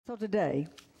So today,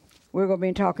 we're going to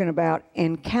be talking about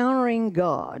encountering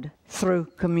God through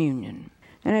communion.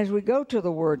 And as we go to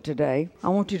the Word today, I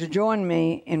want you to join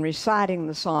me in reciting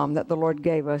the psalm that the Lord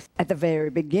gave us at the very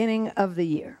beginning of the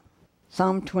year.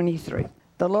 Psalm 23.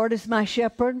 The Lord is my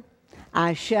shepherd,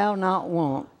 I shall not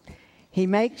want. He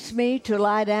makes me to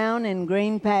lie down in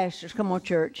green pastures. Come on,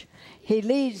 church. He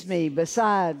leads me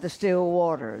beside the still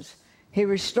waters. He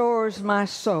restores my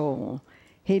soul.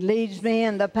 He leads me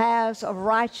in the paths of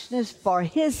righteousness for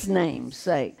His name's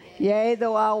sake. Yea,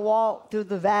 though I walk through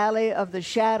the valley of the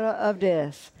shadow of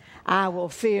death, I will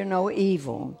fear no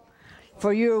evil.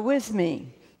 For you are with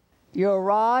me. Your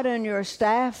rod and your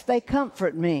staff, they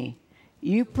comfort me.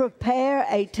 You prepare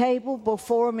a table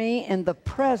before me in the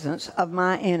presence of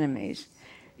my enemies.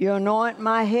 You anoint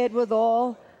my head with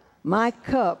oil. My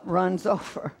cup runs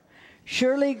over.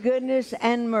 Surely goodness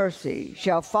and mercy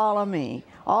shall follow me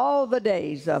all the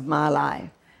days of my life,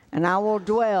 and I will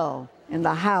dwell in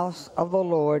the house of the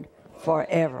Lord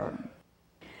forever.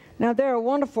 Now, there are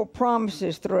wonderful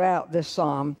promises throughout this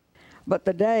psalm, but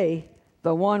today,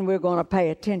 the one we're going to pay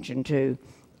attention to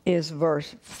is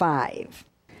verse 5.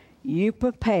 You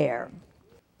prepare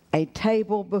a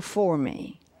table before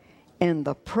me in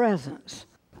the presence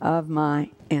of my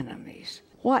enemies.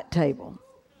 What table?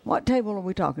 What table are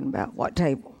we talking about? What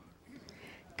table?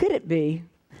 Could it be,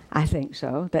 I think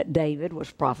so, that David was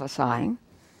prophesying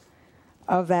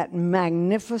of that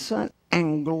magnificent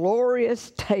and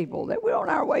glorious table that we're on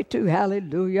our way to,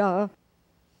 hallelujah,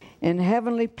 in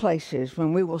heavenly places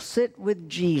when we will sit with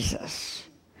Jesus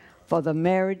for the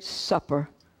marriage supper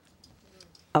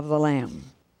of the Lamb.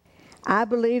 I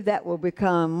believe that will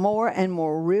become more and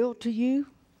more real to you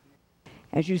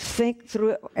as you think through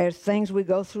it, as things we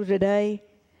go through today,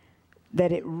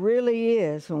 that it really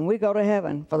is, when we go to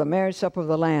heaven for the marriage supper of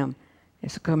the Lamb,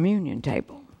 it's a communion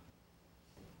table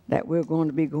that we're going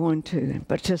to be going to and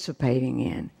participating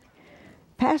in.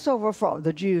 Passover for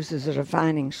the Jews is a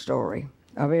defining story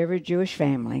of every Jewish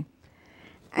family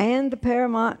and the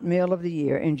paramount meal of the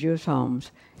year in Jewish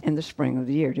homes in the spring of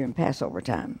the year during Passover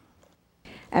time.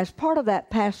 As part of that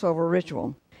Passover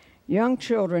ritual, young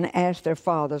children ask their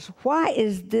fathers, why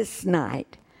is this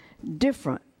night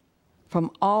different from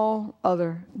all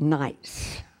other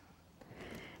nights?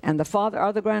 And the father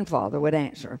or the grandfather would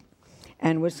answer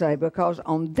and would say, because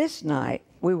on this night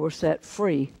we were set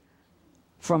free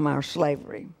from our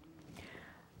slavery.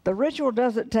 The ritual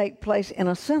doesn't take place in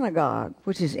a synagogue,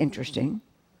 which is interesting.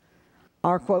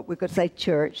 Or, quote, we could say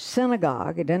church,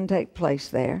 synagogue. It doesn't take place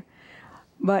there,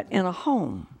 but in a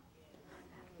home.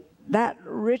 That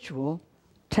ritual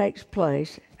takes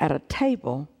place at a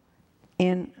table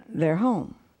in their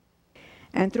home.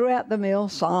 And throughout the meal,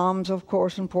 Psalms, of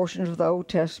course, and portions of the Old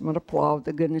Testament applaud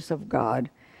the goodness of God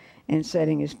in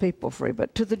setting His people free.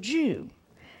 But to the Jew,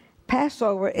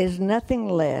 Passover is nothing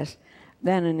less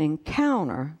than an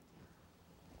encounter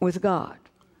with God.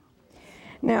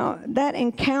 Now, that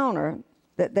encounter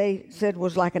that they said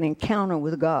was like an encounter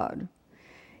with God,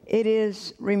 it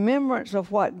is remembrance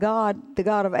of what God, the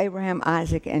God of Abraham,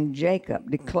 Isaac, and Jacob,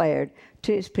 declared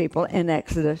to His people in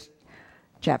Exodus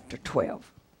chapter 12.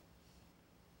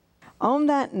 On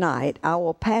that night, I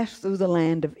will pass through the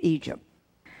land of Egypt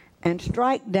and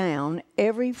strike down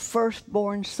every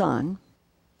firstborn son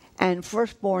and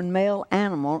firstborn male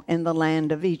animal in the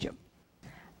land of Egypt.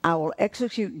 I will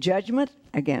execute judgment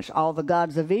against all the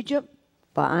gods of Egypt,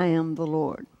 for I am the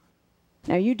Lord.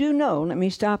 Now you do know, let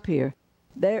me stop here,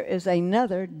 there is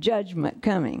another judgment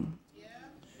coming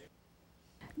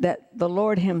that the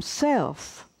Lord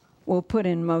Himself will put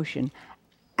in motion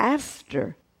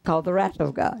after, called the wrath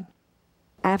of God,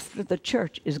 after the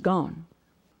church is gone.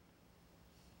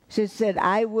 So it said,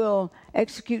 I will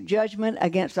execute judgment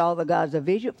against all the gods of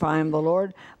Egypt, for I am the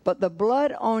Lord. But the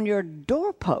blood on your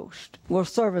doorpost will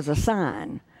serve as a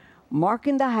sign,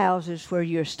 marking the houses where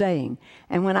you're staying.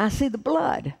 And when I see the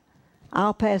blood,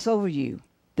 I'll pass over you.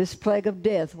 This plague of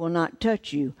death will not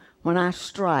touch you when I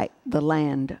strike the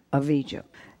land of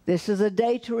Egypt. This is a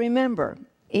day to remember.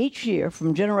 Each year,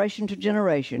 from generation to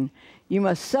generation, you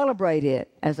must celebrate it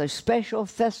as a special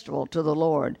festival to the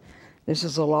Lord. This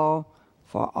is a law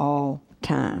for all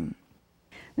time.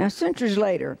 Now, centuries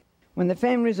later, when the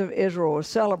families of Israel were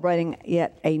celebrating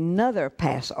yet another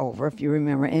Passover, if you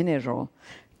remember, in Israel,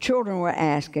 children were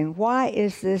asking, why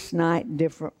is this night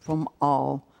different from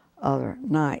all other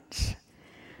nights?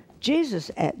 Jesus,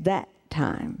 at that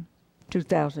time,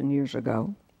 2,000 years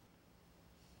ago,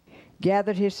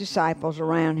 gathered His disciples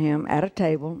around Him at a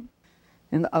table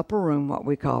in the upper room, what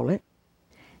we call it,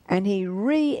 and He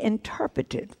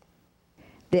reinterpreted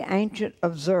the ancient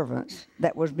observance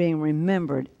that was being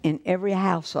remembered in every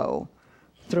household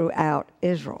throughout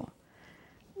Israel.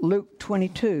 Luke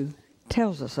 22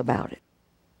 tells us about it.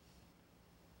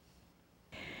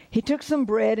 He took some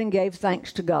bread and gave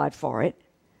thanks to God for it.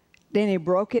 Then he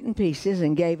broke it in pieces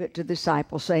and gave it to the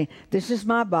disciples, saying, "This is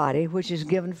my body, which is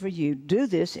given for you. Do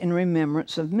this in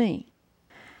remembrance of me."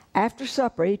 After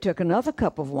supper, he took another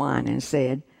cup of wine and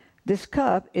said, "This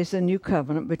cup is the new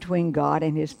covenant between God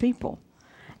and his people,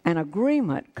 an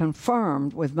agreement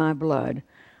confirmed with my blood,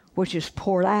 which is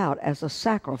poured out as a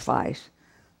sacrifice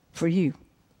for you."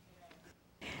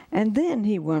 And then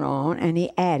he went on and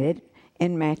he added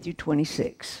in Matthew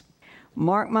 26,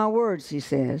 "Mark my words," he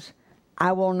says,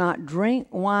 "I will not drink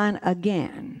wine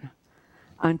again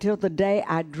until the day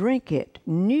I drink it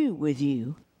new with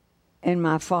you in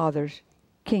my Father's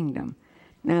kingdom."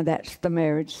 Now that's the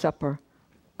marriage supper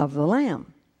of the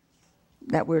Lamb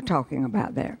that we're talking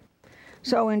about there.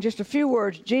 So in just a few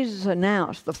words, Jesus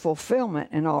announced the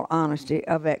fulfillment, in all honesty,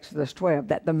 of Exodus 12,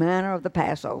 that the manner of the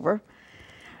Passover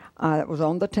that was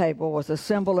on the table was a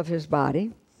symbol of his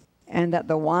body, and that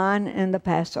the wine in the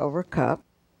Passover cup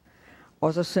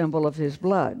was a symbol of his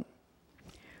blood,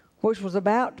 which was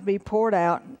about to be poured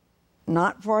out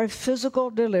not for a physical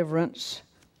deliverance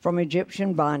from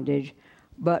Egyptian bondage,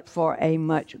 but for a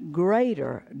much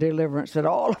greater deliverance that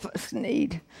all of us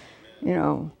need. You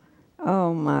know,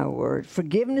 oh my word,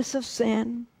 forgiveness of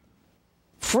sin,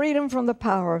 freedom from the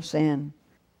power of sin,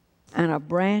 and a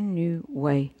brand new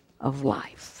way of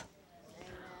life.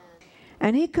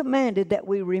 And he commanded that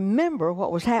we remember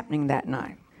what was happening that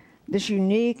night. This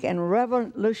unique and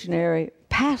revolutionary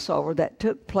Passover that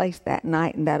took place that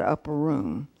night in that upper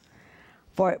room.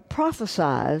 For it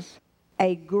prophesies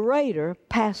a greater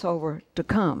Passover to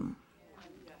come.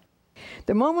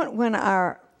 The moment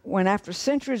when after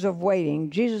centuries of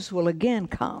waiting, Jesus will again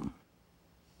come.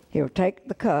 He'll take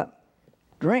the cup,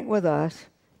 drink with us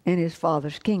in his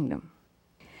Father's kingdom.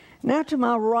 Now to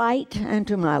my right and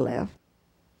to my left,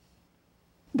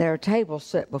 there are tables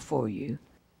set before you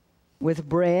with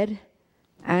bread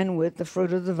and with the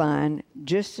fruit of the vine,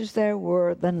 just as there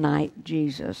were the night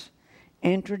Jesus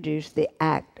introduced the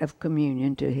act of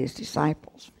communion to his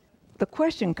disciples. The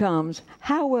question comes,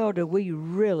 how well do we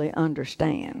really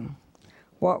understand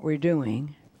what we're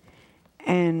doing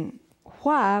and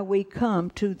why we come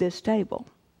to this table?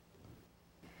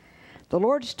 The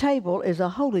Lord's table is a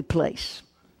holy place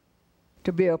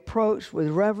to be approached with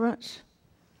reverence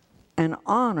and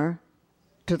honor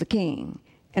to the King.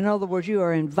 In other words, you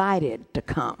are invited to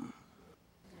come.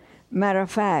 Matter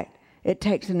of fact, it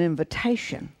takes an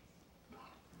invitation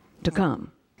to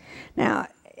come. Now,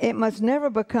 it must never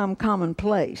become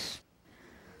commonplace,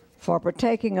 for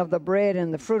partaking of the bread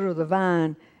and the fruit of the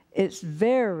vine, it's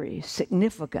very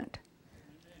significant.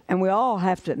 And we all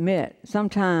have to admit,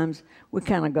 sometimes we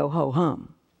kind of go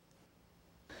ho-hum.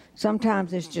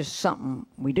 Sometimes it's just something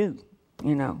we do,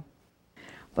 you know.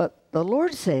 But the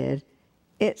Lord said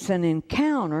it's an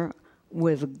encounter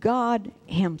with God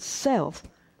himself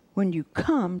when you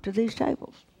come to these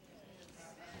tables,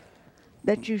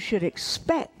 that you should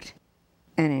expect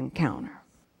an encounter.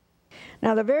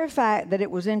 Now, the very fact that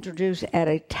it was introduced at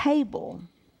a table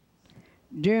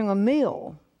during a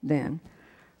meal then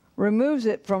removes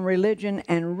it from religion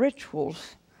and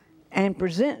rituals and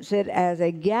presents it as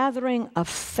a gathering of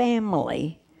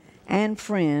family and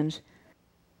friends,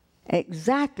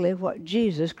 exactly what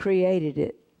Jesus created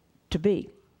it to be.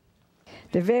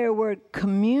 The very word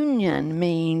communion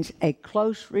means a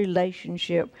close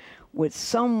relationship with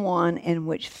someone in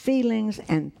which feelings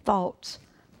and thoughts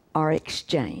are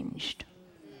exchanged.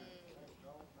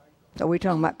 So we're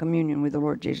talking about communion with the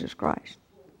Lord Jesus Christ.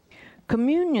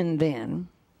 Communion, then,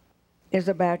 is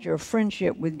about your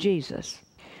friendship with Jesus.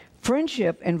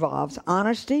 Friendship involves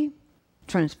honesty,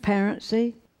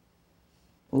 transparency,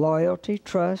 loyalty,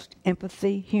 trust,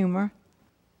 empathy, humor,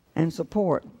 and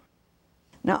support.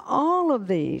 Now, all of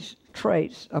these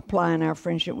traits apply in our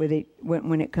friendship with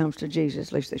when it comes to Jesus,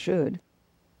 at least they should,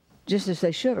 just as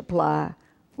they should apply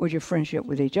with your friendship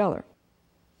with each other.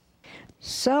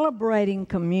 Celebrating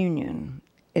communion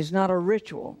is not a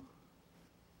ritual,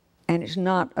 and it's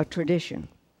not a tradition.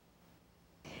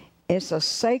 It's a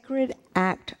sacred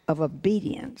act of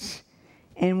obedience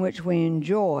in which we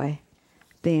enjoy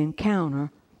the encounter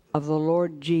of the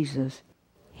Lord Jesus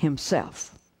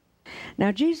himself.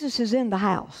 Now, Jesus is in the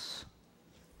house.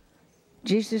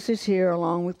 Jesus is here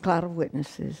along with a cloud of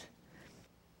witnesses.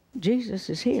 Jesus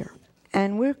is here.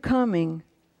 And we're coming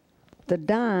to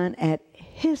dine at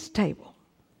his table.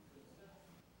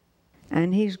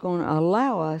 And he's going to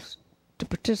allow us to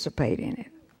participate in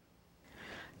it.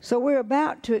 So we're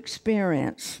about to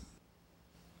experience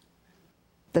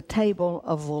the table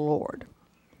of the Lord.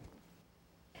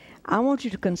 I want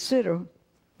you to consider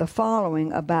the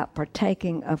following about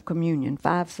partaking of communion.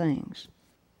 5 things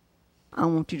I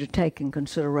want you to take in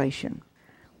consideration.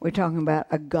 We're talking about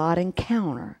a God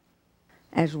encounter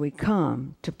as we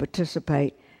come to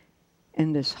participate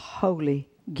in this holy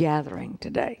gathering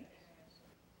today.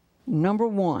 Number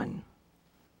 1,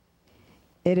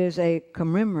 it is a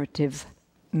commemorative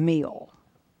meal.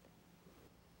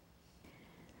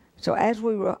 So as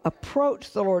we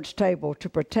approach the Lord's table to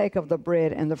partake of the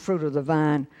bread and the fruit of the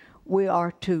vine, we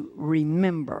are to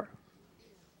remember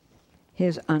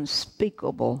his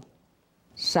unspeakable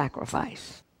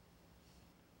sacrifice.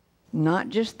 Not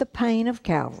just the pain of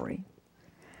Calvary,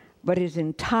 but his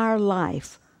entire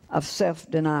life of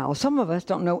self-denial. Some of us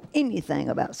don't know anything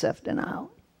about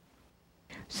self-denial.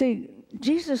 See,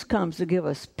 Jesus comes to give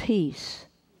us peace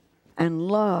and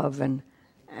love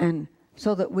and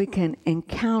so that we can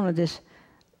encounter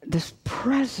this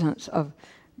presence of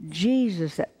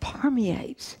Jesus that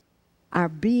permeates our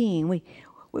being.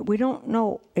 We don't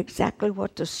know exactly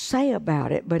what to say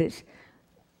about it, but it's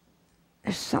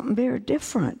something very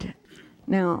different.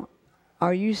 Now,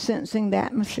 are you sensing the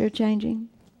atmosphere changing?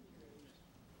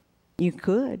 You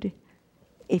could,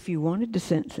 if you wanted to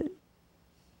sense it.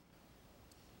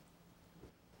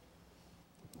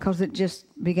 Because it just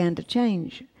began to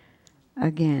change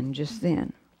again just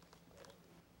then.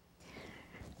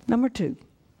 Number 2,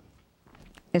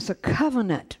 it's a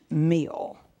covenant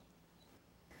meal.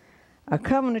 A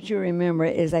covenant, you remember,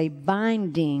 is a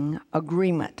binding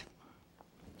agreement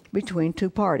between 2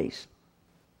 parties.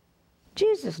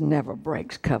 Jesus never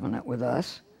breaks covenant with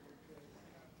us.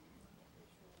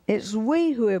 It's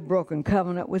we who have broken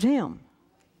covenant with him.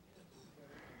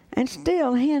 And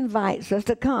still, he invites us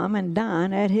to come and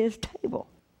dine at his table.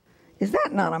 Is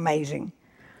that not amazing?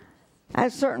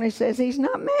 That certainly says he's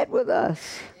not mad with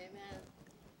us. Amen.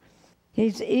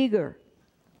 He's eager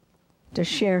to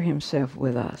share himself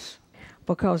with us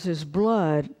because his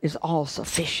blood is all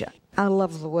sufficient. I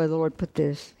love the way the Lord put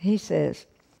this. He says,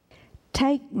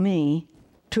 take me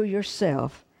to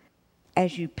yourself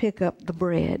as you pick up the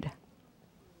bread.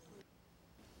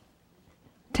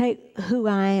 Take who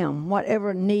I am,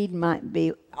 whatever need might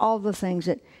be, all the things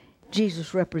that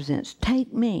Jesus represents.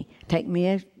 Take me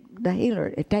as the healer.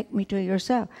 Take me to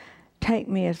yourself. Take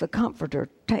me as the comforter.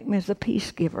 Take me as the peace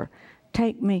giver.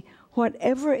 Take me,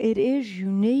 whatever it is you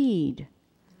need,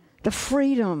 the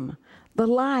freedom, the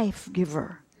life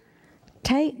giver.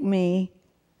 Take me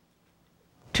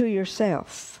to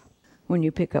yourself when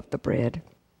you pick up the bread.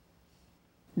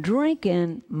 Drink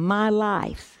in my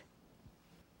life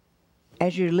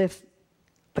as you lift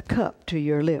the cup to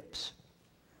your lips.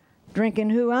 Drink in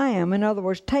who I am. In other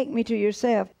words, take me to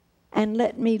yourself and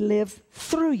let me live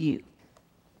through you.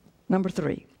 Number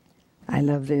 3, I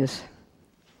love this.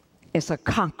 It's a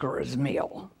conqueror's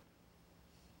meal.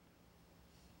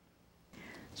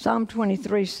 Psalm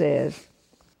 23 says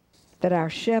that our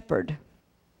shepherd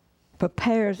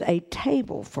prepares a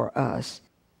table for us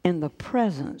in the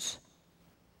presence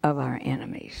of our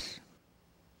enemies.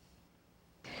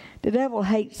 The devil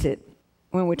hates it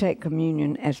when we take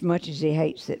communion as much as he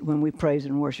hates it when we praise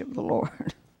and worship the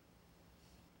Lord.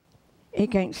 He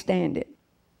can't stand it.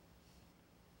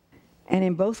 And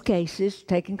in both cases,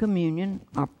 taking communion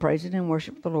or praising and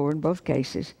worship the Lord, in both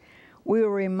cases, we are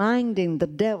reminding the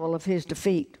devil of his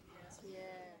defeat. Yes.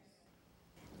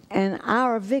 And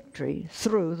our victory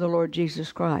through the Lord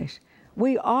Jesus Christ.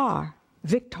 We are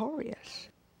victorious.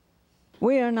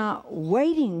 We are not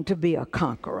waiting to be a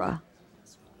conqueror.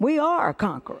 We are a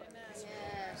conqueror. Yes.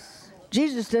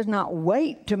 Jesus does not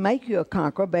wait to make you a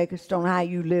conqueror based on how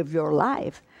you live your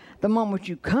life. The moment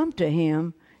you come to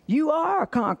him, you are a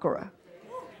conqueror.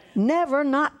 Never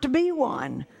not to be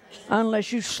one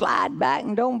unless you slide back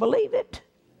and don't believe it.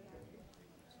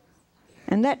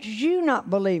 And that's you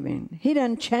not believing. He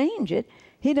doesn't change it.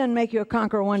 He doesn't make you a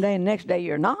conqueror one day and the next day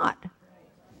you're not.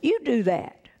 You do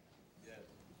that.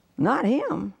 Not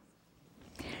him.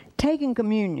 Taking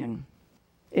communion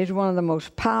is one of the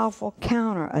most powerful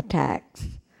counterattacks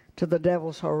to the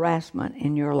devil's harassment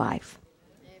in your life.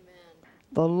 Amen.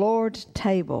 The Lord's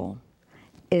table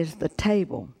is the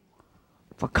table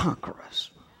for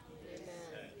conquerors.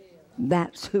 Amen.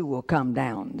 That's who will come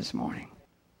down this morning.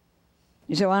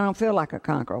 You say, well, I don't feel like a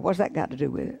conqueror. What's that got to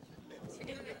do with it?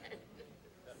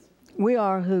 We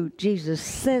are who Jesus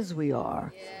says we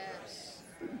are, yes,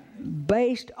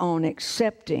 based on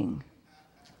accepting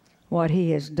what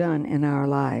he has done in our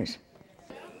lives.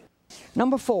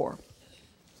 Number 4,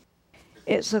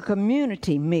 it's a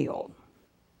community meal.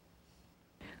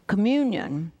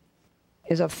 Communion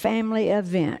is a family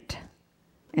event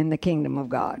in the kingdom of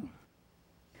God.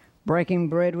 Breaking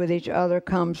bread with each other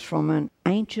comes from an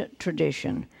ancient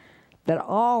tradition that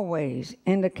always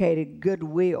indicated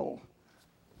goodwill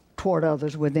toward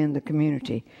others within the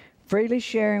community, freely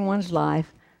sharing one's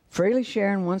life, freely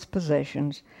sharing one's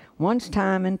possessions, one's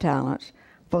time and talents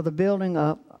for the building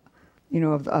up,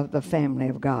 of the family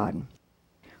of God.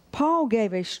 Paul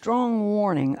gave a strong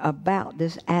warning about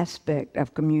this aspect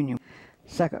of communion.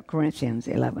 2 Corinthians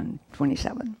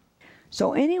 11:27.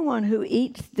 So anyone who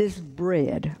eats this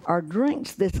bread or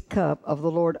drinks this cup of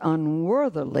the Lord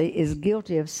unworthily is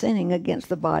guilty of sinning against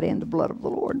the body and the blood of the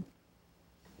Lord.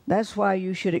 That's why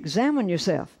you should examine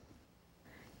yourself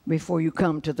before you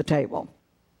come to the table,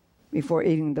 before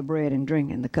eating the bread and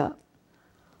drinking the cup.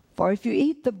 For if you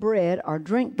eat the bread or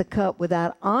drink the cup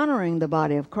without honoring the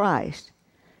body of Christ,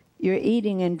 you're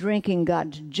eating and drinking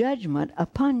God's judgment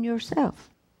upon yourself.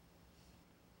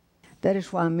 That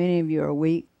is why many of you are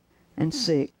weak and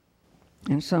sick,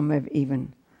 and some have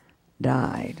even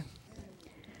died.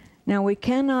 Now, we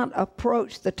cannot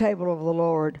approach the table of the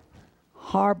Lord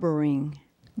harboring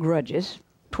grudges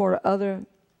toward other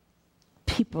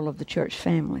people of the church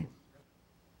family.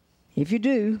 If you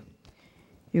do,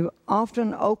 you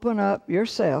often open up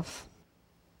yourself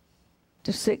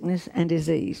to sickness and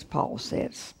disease, Paul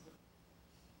says.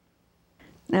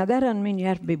 Now, that doesn't mean you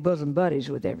have to be bosom buddies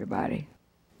with everybody.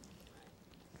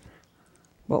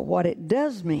 But what it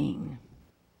does mean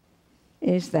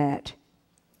is that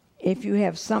if you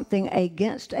have something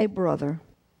against a brother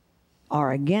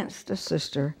or against a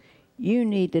sister, you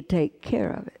need to take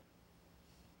care of it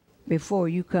before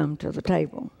you come to the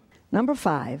table. Number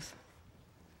 5,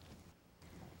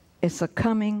 it's a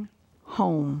coming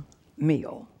home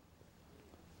meal.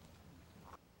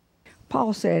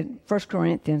 Paul said, 1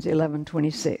 Corinthians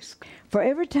 11:26, "For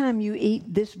every time you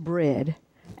eat this bread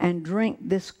and drink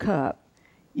this cup,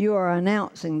 you are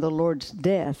announcing the Lord's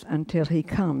death until he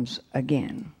comes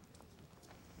again."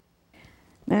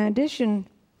 Now, in addition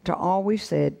to all we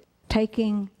said,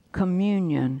 taking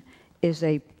communion is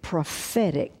a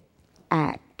prophetic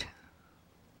act.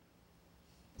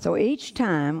 So each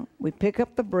time we pick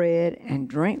up the bread and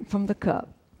drink from the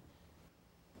cup,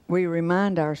 we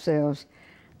remind ourselves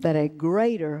that a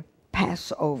greater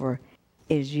Passover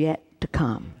is yet to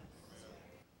come.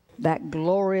 That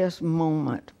glorious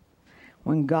moment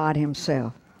when God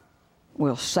himself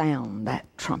will sound that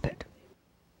trumpet.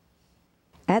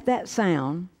 At that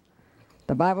sound,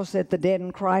 the Bible said the dead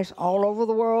in Christ all over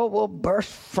the world will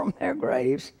burst from their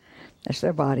graves. That's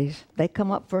their bodies. They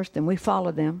come up first and we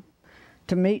follow them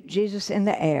to meet Jesus in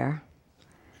the air.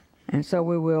 And so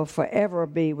we will forever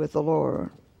be with the Lord.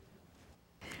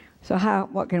 So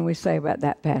what can we say about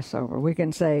that Passover? We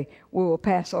can say we will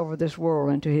pass over this world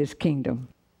into his kingdom.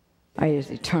 His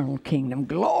eternal kingdom.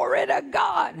 Glory to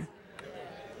God.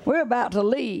 We're about to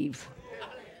leave.